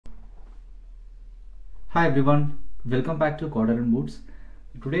Hi everyone, welcome back to Quadrant Boots.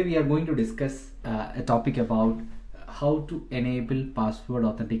 Today we are going to discuss a topic about how to enable password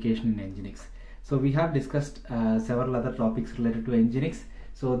authentication in Nginx. So we have discussed several other topics related to Nginx.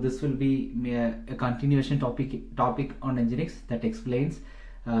 So this will be a continuation topic on Nginx that explains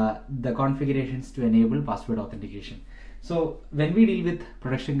the configurations to enable password authentication. So when we deal with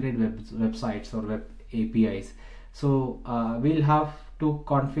production grade websites or web APIs, so we'll have to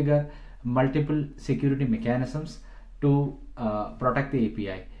configure multiple security mechanisms to protect the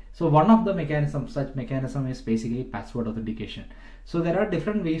API. So one of the such mechanism is basically password authentication. So there are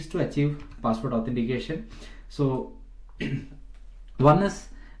different ways to achieve password authentication. So one is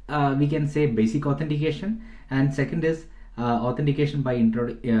we can say basic authentication, and second is authentication by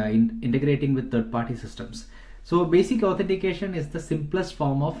integrating with third-party systems. So basic authentication is the simplest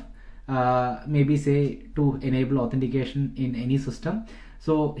form of maybe say to enable authentication in any system.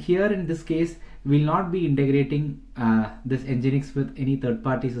 So here in this case, we'll not be integrating this Nginx with any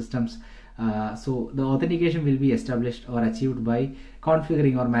third-party systems. So the authentication will be established or achieved by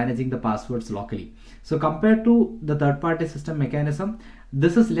configuring or managing the passwords locally. So compared to the third-party system mechanism,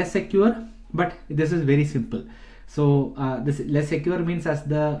 this is less secure, but this is very simple. So this less secure means as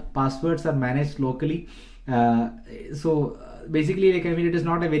the passwords are managed locally. So basically, like, I mean, it is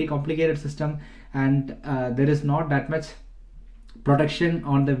not a very complicated system, and there is not that much protection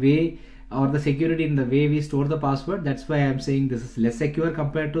on the way or the security in the way we store the password. That's why I'm saying this is less secure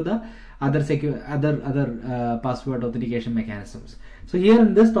compared to the other password authentication mechanisms. So here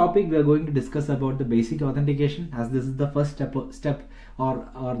in this topic we are going to discuss about the basic authentication, as this is the first step or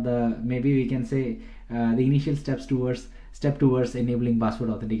the maybe we can say the initial step towards enabling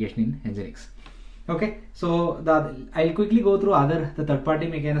password authentication in Nginx. Okay, so I'll quickly go through the third-party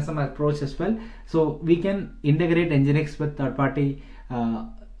mechanism approach as well. So we can integrate Nginx with third-party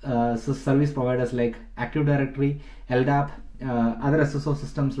service providers like Active Directory, LDAP, other SSO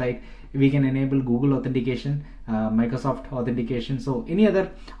systems, like we can enable Google authentication, Microsoft authentication. So any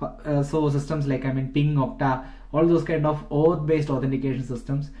other systems like Ping, Okta, all those kind of OAuth-based authentication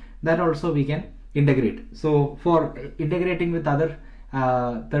systems, that also we can integrate. So for integrating with other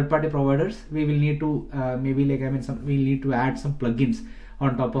third-party providers, we will need to we'll need to add some plugins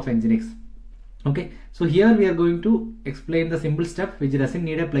on top of Nginx. Okay, so here we are going to explain the simple step which doesn't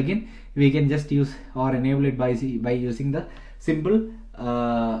need a plugin. We can just use or enable it by using the simple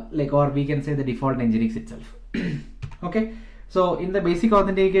or we can say the default Nginx itself. Okay, so in the basic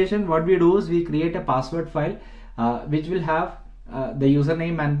authentication, what we do is we create a password file which will have the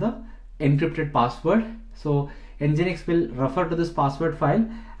username and the encrypted password. So Nginx will refer to this password file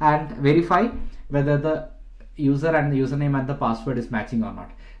and verify whether the user and the username and the password is matching or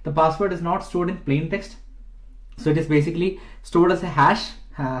not. The password is not stored in plain text, so it is basically stored as a hash.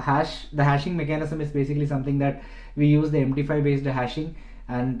 The hashing mechanism is basically something that we use the MD5 based hashing,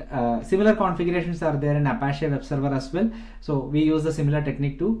 and similar configurations are there in Apache webserver as well. So we use the similar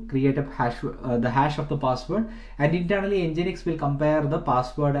technique to create a hash, the hash of the password, and internally Nginx will compare the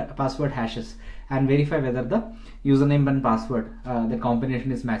password hashes and verify whether the username and password the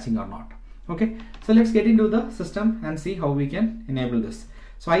combination is matching or not. Okay, so let's get into the system and see how we can enable this.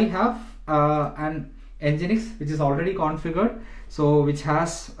 So I have an Nginx which is already configured, so which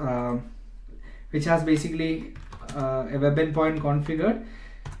has basically a web endpoint configured.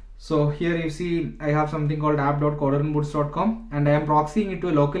 So here you see I have something called app.quadrantboots.com, and I am proxying it to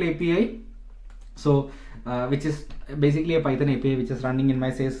a local API. So which is basically a Python API which is running in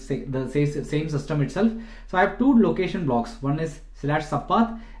my same system itself. So I have two location blocks. One is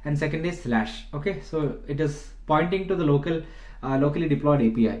 /subpath and second is /. Okay, so it is pointing to the locally deployed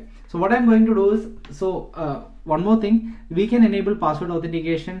API. So what I'm going to do is, one more thing, we can enable password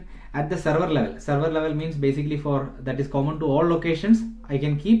authentication at the server level. Server level means basically that is common to all locations. I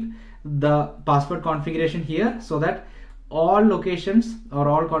can keep the password configuration here so that all locations or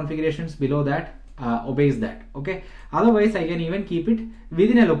all configurations below that obeys that. Okay, otherwise I can even keep it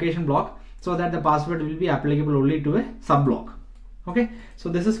within a location block so that the password will be applicable only to a sub block. Okay, so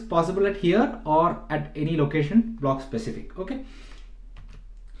this is possible at here or at any location block specific. Okay,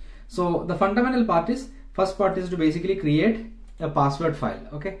 so the fundamental first part is to basically create a password file.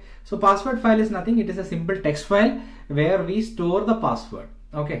 Okay, so password file is nothing, it is a simple text file where we store the password.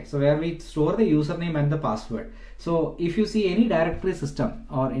 Okay, so where we store the username and the password. So if you see any directory system,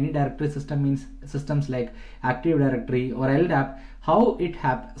 or any directory system means systems like Active Directory or LDAP, how it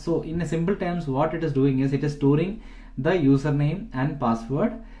happens. So in a simple terms, what it is doing is it is storing the username and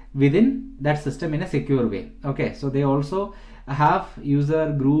password within that system in a secure way. Okay, so they also have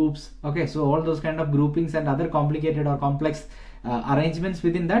user groups. Okay, so all those kind of groupings and other complicated or complex arrangements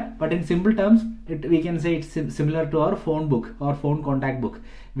within that, but in simple terms we can say it's similar to our phone book or phone contact book,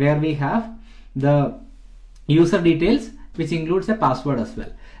 where we have the user details which includes a password as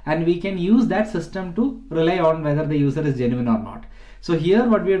well, and we can use that system to rely on whether the user is genuine or not. So here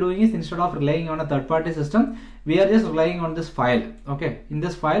what we are doing is, instead of relying on a third-party system, we are just relying on this file. Okay, in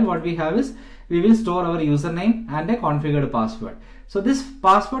this file what we have is, we will store our username and a configured password. So this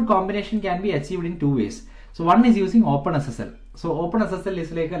password combination can be achieved in two ways. So one is using OpenSSL. So OpenSSL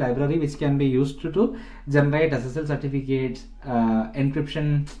is like a library which can be used to generate SSL certificates,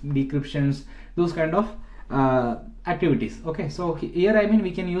 encryption, decryptions, those kind of activities. Okay, so here I mean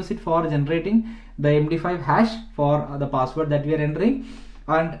we can use it for generating the MD5 hash for the password that we are entering.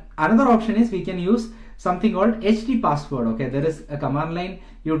 And another option is we can use something called HT password. Okay, there is a command line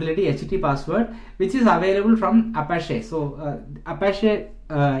utility HT password which is available from Apache. So Apache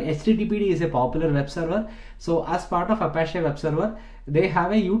HTTPD is a popular web server. So as part of Apache web server, they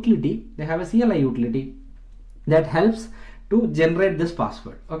have a utility, they have a CLI utility that helps to generate this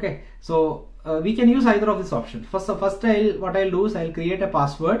password. Okay, so we can use either of these options. First what I'll do is I'll create a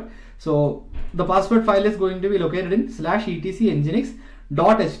password. So the password file is going to be located in /etc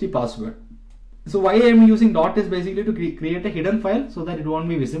nginx.ht password. So why I am using dot is basically to create a hidden file so that it won't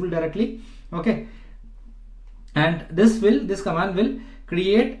be visible directly. Okay, and this command will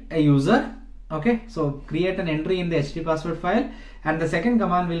create a user. Okay, so create an entry in the ht password file, and the second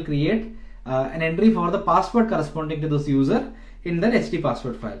command will create an entry for the password corresponding to this user in the ht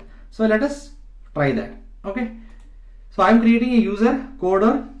password file. So let us try that. Okay, so I'm creating a user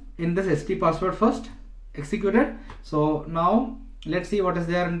coder in this ht password first, executed. So now let's see what is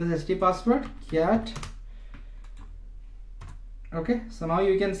there in this ht password, cat. Okay, so now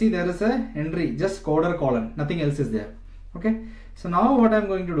you can see there is a entry, just coder colon, nothing else is there. Okay, so now what I'm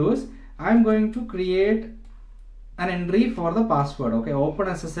going to do is I'm going to create an entry for the password. Okay,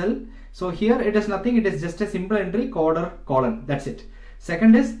 OpenSSL. So here it is nothing, it is just a simple entry, coder colon, that's it.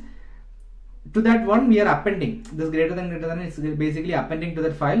 Second is, to that one we are appending this greater than is basically appending to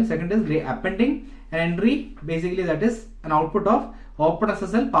that file. Second is appending an entry, basically that is an output of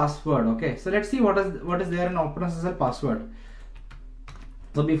OpenSSL password. Okay, so let's see what is there in OpenSSL password.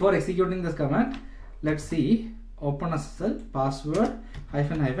 So before executing this command, let's see OpenSSL password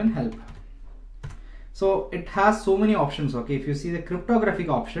 --help. So it has so many options. Okay, if you see the cryptographic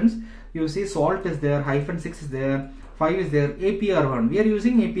options, you see salt is there, -6 is there, 5 is there, APR1. We are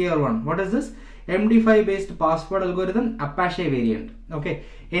using APR1. What is this? MD5 based password algorithm, Apache variant. Okay,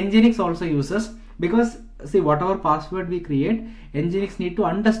 Nginx also uses, because see, whatever password we create, Nginx need to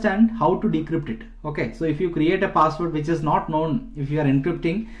understand how to decrypt it. Okay, so if you create a password which is not known, if you are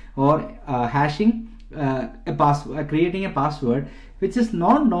encrypting or hashing creating a password which is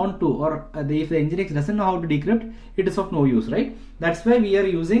not known to, or if the Nginx doesn't know how to decrypt, it is of no use, right? That's why we are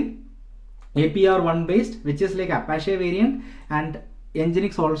using APR1 based, which is like Apache variant, and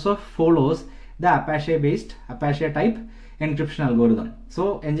Nginx also follows the Apache based, Apache type encryption algorithm.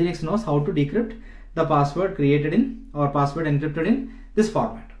 So Nginx knows how to decrypt the password created in, or password encrypted in this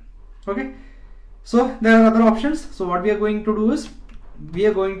format. Okay, so there are other options. So what we are going to do is we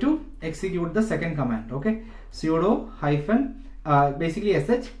are going to execute the second command. Okay, sudo basically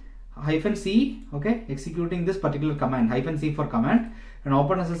sh-c. Okay, executing this particular command, -c for command, and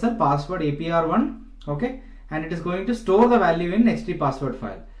OpenSSL password APR1. Okay, and it is going to store the value in ht password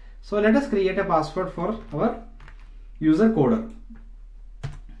file. So let us create a password for our user coder.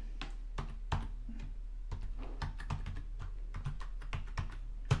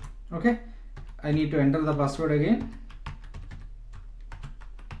 Okay, I need to enter the password again.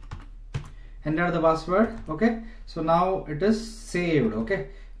 Enter the password. Okay, so now it is saved. Okay,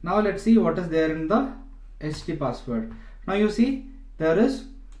 now let's see what is there in the ht password. Now you see there is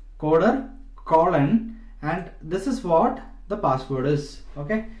coder colon, and this is what the password is.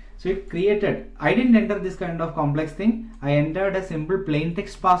 Okay, so it created, I didn't enter this kind of complex thing, I entered a simple plain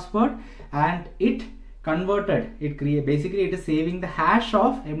text password, and it converted, basically it is saving the hash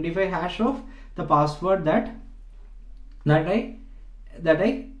of MD5 hash of the password that I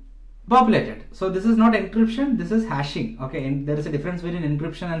populated. So this is not encryption, this is hashing. Okay, and there is a difference between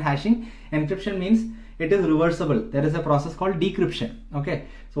encryption and hashing. Encryption means it is reversible. There is a process called decryption. Okay,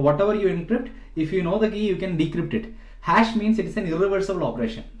 so whatever you encrypt, if you know the key, you can decrypt it. Hash means it is an irreversible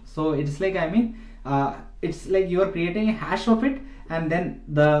operation. So it's like, I mean, it's like you are creating a hash of it, and then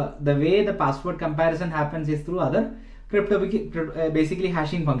the way the password comparison happens is through other basically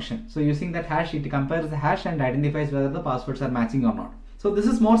hashing function. So using that hash, it compares the hash and identifies whether the passwords are matching or not. So this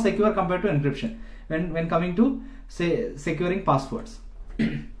is more secure compared to encryption when coming to say securing passwords.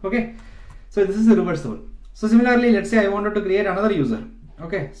 Okay, so this is irreversible. So similarly, let's say I wanted to create another user.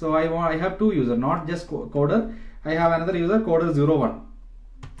 Okay, so I have two users, not just coder. I have another user, coder01.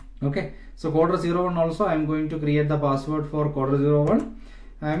 Okay, so coder01 also I am going to create the password for coder01.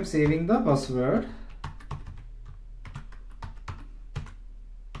 I am saving the password.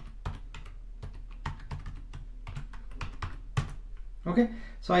 Okay,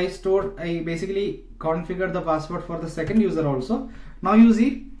 so I basically configured the password for the second user also. Now you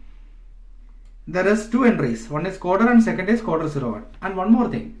see there is two entries, one is coder and second is coder01. And one more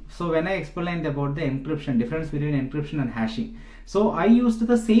thing, so when I explained about the encryption, difference between encryption and hashing, so I used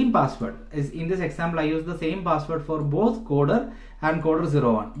the same password. In this example I used the same password for both coder and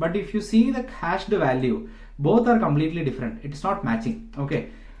coder01, but if you see the hashed value, both are completely different, it's not matching. Okay,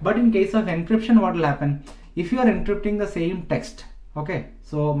 but in case of encryption, what will happen, if you are encrypting the same text, okay,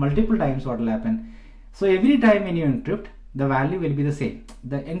 so multiple times, what will happen, so every time when you encrypt, the value will be the same,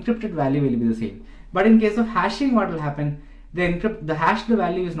 the encrypted value will be the same. But in case of hashing, what will happen, the hashed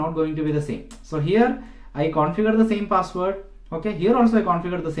value is not going to be the same. So here I configure the same password. Okay, here also I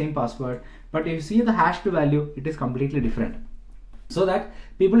configure the same password, but if you see the hashed value, it is completely different, so that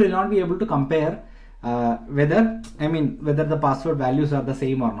people will not be able to compare whether the password values are the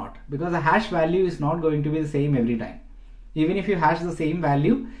same or not, because the hash value is not going to be the same every time. Even if you hash the same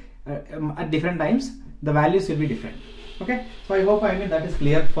value at different times, the values will be different. Okay, so I hope that is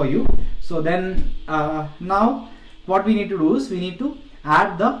clear for you. So then now what we need to do is we need to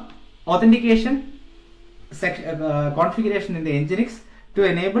add the authentication configuration in the Nginx to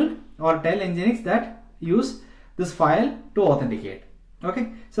enable or tell Nginx that use this file to authenticate.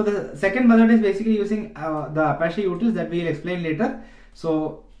 Okay, so the second method is basically using the Apache utils that we will explain later.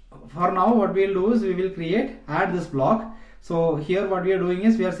 So for now, what we will do is we will add this block. So here what we are doing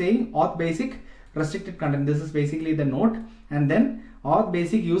is we are saying auth basic restricted content. This is basically the note, and then auth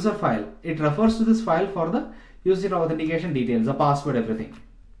basic user file. It refers to this file for the user authentication details, the password, everything.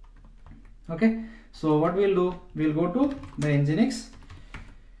 Okay, so what we will do, we will go to the Nginx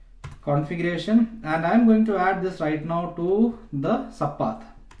configuration, and I am going to add this right now to the subpath.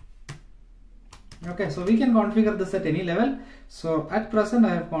 Okay, so we can configure this at any level. So at present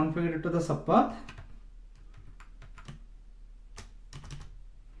I have configured it to the subpath.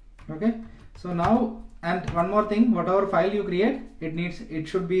 Okay, so now, and one more thing, whatever file you create, it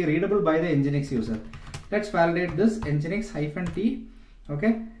should be readable by the Nginx user. Let's validate this Nginx-t.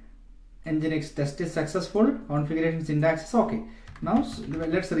 Okay, Nginx test is successful, configuration syntax is okay. Now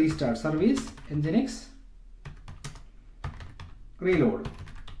let's restart service Nginx reload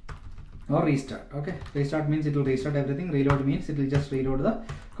or restart. Okay, restart means it will restart everything, reload means it will just reload the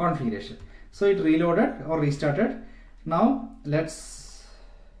configuration. So it reloaded or restarted. Now let's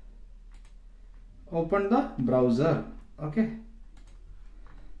open the browser. Okay,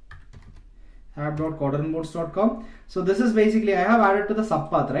 app.codeandboards.com. So this is basically, I have added to the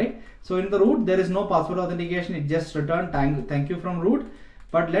subpath, right? So in the root there is no password authentication, it just returned thank you from root.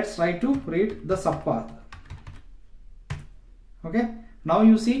 But let's try to read the subpath. Okay, now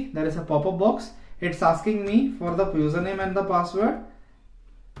you see there is a pop-up box. It's asking me for the username and the password.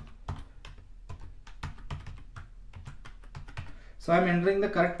 So I'm entering the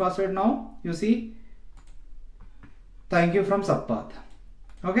correct password now. You see, thank you from subpath.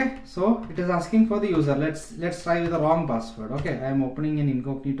 Okay, so it is asking for the user. Let's try with the wrong password. Okay, I am opening an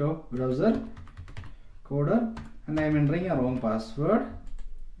incognito browser coder and I am entering a wrong password.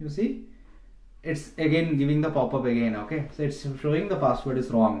 You see, it's again giving the pop-up again. Okay, so it's showing the password is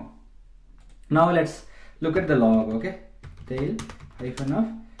wrong. Now let's look at the log. Okay, tail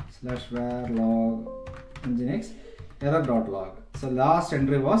 -f/var log Nginx error.log. So last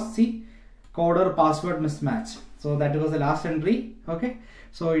entry was, see, coder password mismatch. So that was the last entry. Okay,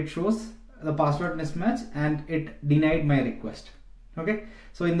 so it shows the password mismatch and it denied my request. Okay,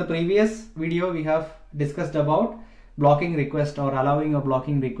 so in the previous video we have discussed about blocking request or allowing a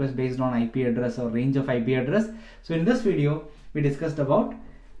blocking request based on IP address or range of IP address. So in this video we discussed about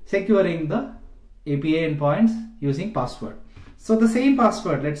securing the API endpoints using password. So the same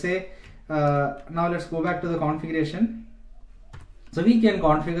password, let's say now let's go back to the configuration. So we can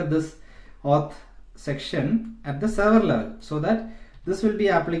configure this auth section at the server level so that this will be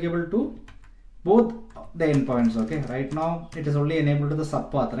applicable to both the endpoints. Okay, right now it is only enabled to the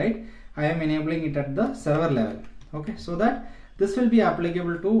subpath, right? I am enabling it at the server level. Okay, so that this will be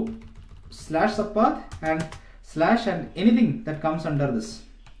applicable to /subpath and / and anything that comes under this.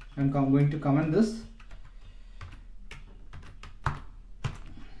 I'm going to comment this.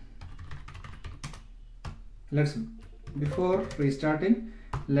 Before restarting,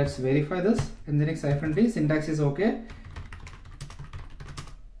 let's verify this. Nginx-t syntax is okay.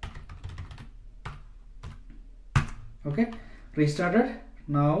 restarted.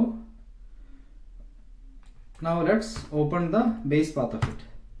 Now let's open the base path of it.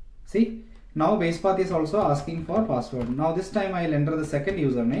 See, now base path is also asking for password. Now this time I'll enter the second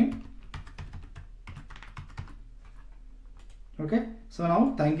username. Okay, so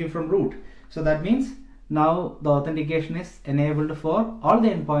now thank you from root. So that means now the authentication is enabled for all the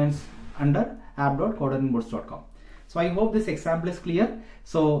endpoints under app.codeandboots.com. So I hope this example is clear.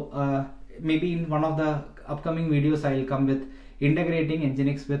 So maybe in one of the upcoming videos I will come with integrating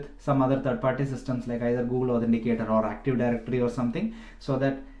Nginx with some other third-party systems like either Google Authenticator or Active Directory or something, so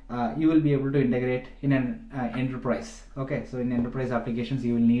that you will be able to integrate in an enterprise. Okay, so in enterprise applications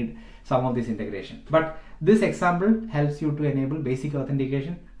you will need some of this integration, but this example helps you to enable basic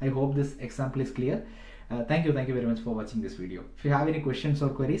authentication. I hope this example is clear. Thank you very much for watching this video. If you have any questions or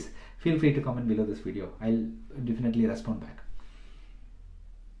queries, feel free to comment below this video. I'll definitely respond back.